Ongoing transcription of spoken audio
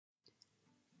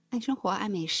爱生活，爱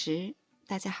美食。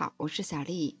大家好，我是小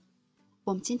丽。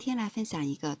我们今天来分享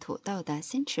一个土豆的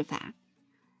新吃法，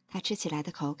它吃起来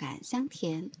的口感香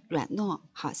甜软糯，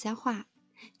好消化，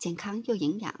健康又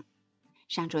营养。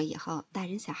上桌以后，大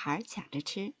人小孩抢着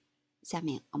吃。下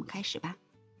面我们开始吧。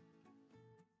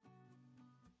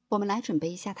我们来准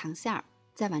备一下糖馅儿，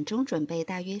在碗中准备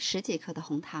大约10几克的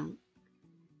红糖，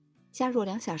加入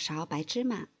2小勺白芝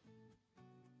麻，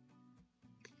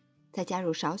再加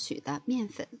入少许的面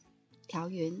粉调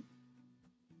匀，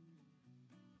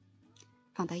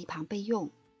放到一旁备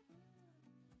用。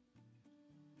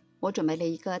我准备了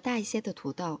一个大一些的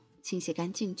土豆，清洗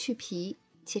干净去皮，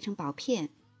切成薄片。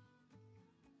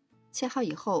切好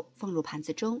以后放入盘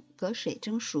子中隔水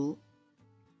蒸熟，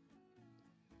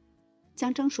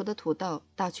将蒸熟的土豆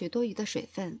倒去多余的水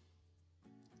分，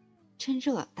趁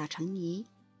热打成泥。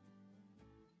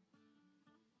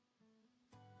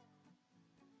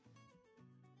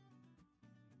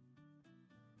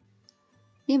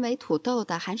因为土豆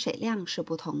的含水量是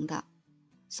不同的，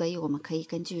所以我们可以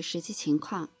根据实际情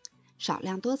况少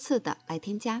量多次的来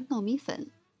添加糯米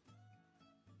粉。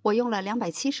我用了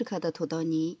270克的土豆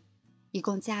泥，一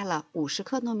共加了50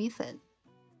克糯米粉。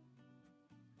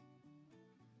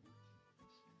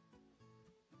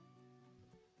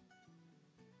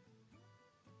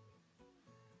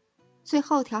最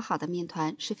后调好的面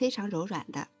团是非常柔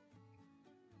软的，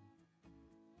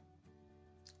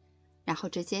然后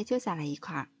直接揪下来一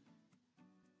块，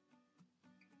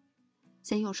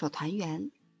先用手团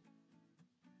圆，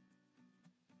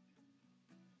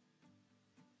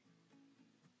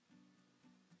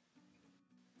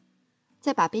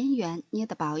再把边缘捏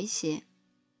的薄一些，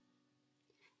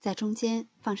在中间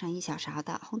放上1小勺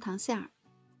的红糖馅儿，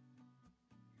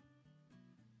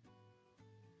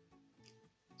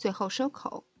最后收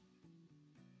口，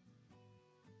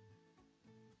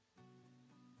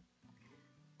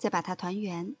再把它团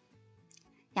圆，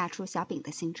压出小饼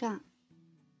的形状，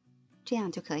这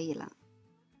样就可以了。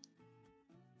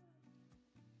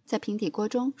在平底锅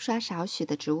中刷少许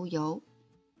的植物油，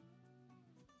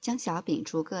将小饼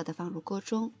逐个的放入锅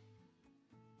中，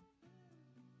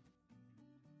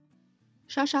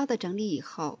稍稍的整理以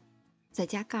后，再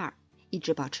加盖，一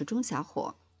直保持中小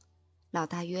火，烙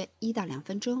大约1到2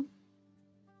分钟。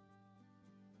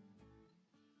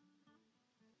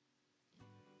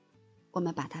我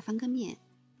们把它翻个面，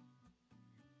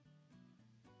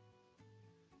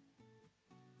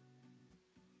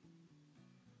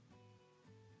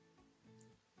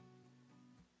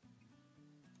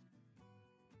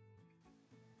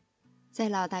再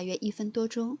烙大约1分多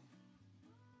钟。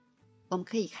我们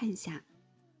可以看一下，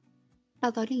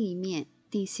烙到另一面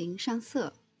定型上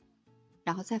色，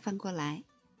然后再翻过来，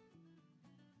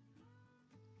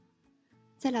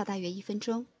再烙大约1分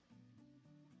钟。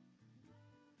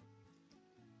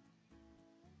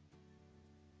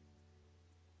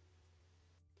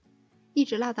一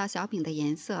直烙到小饼的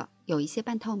颜色有一些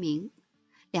半透明，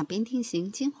两边定型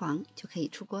金黄就可以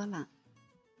出锅了。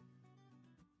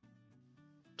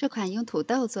这款用土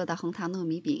豆做的红糖糯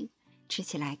米饼，吃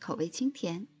起来口味清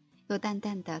甜，有淡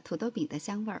淡的土豆饼的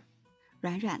香味儿，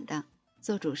软软的，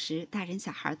做主食大人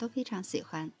小孩都非常喜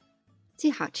欢，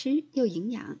既好吃又营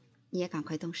养，你也赶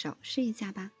快动手试一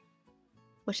下吧。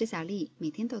我是小丽，每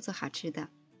天都做好吃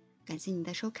的，感谢您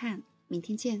的收看，明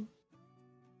天见。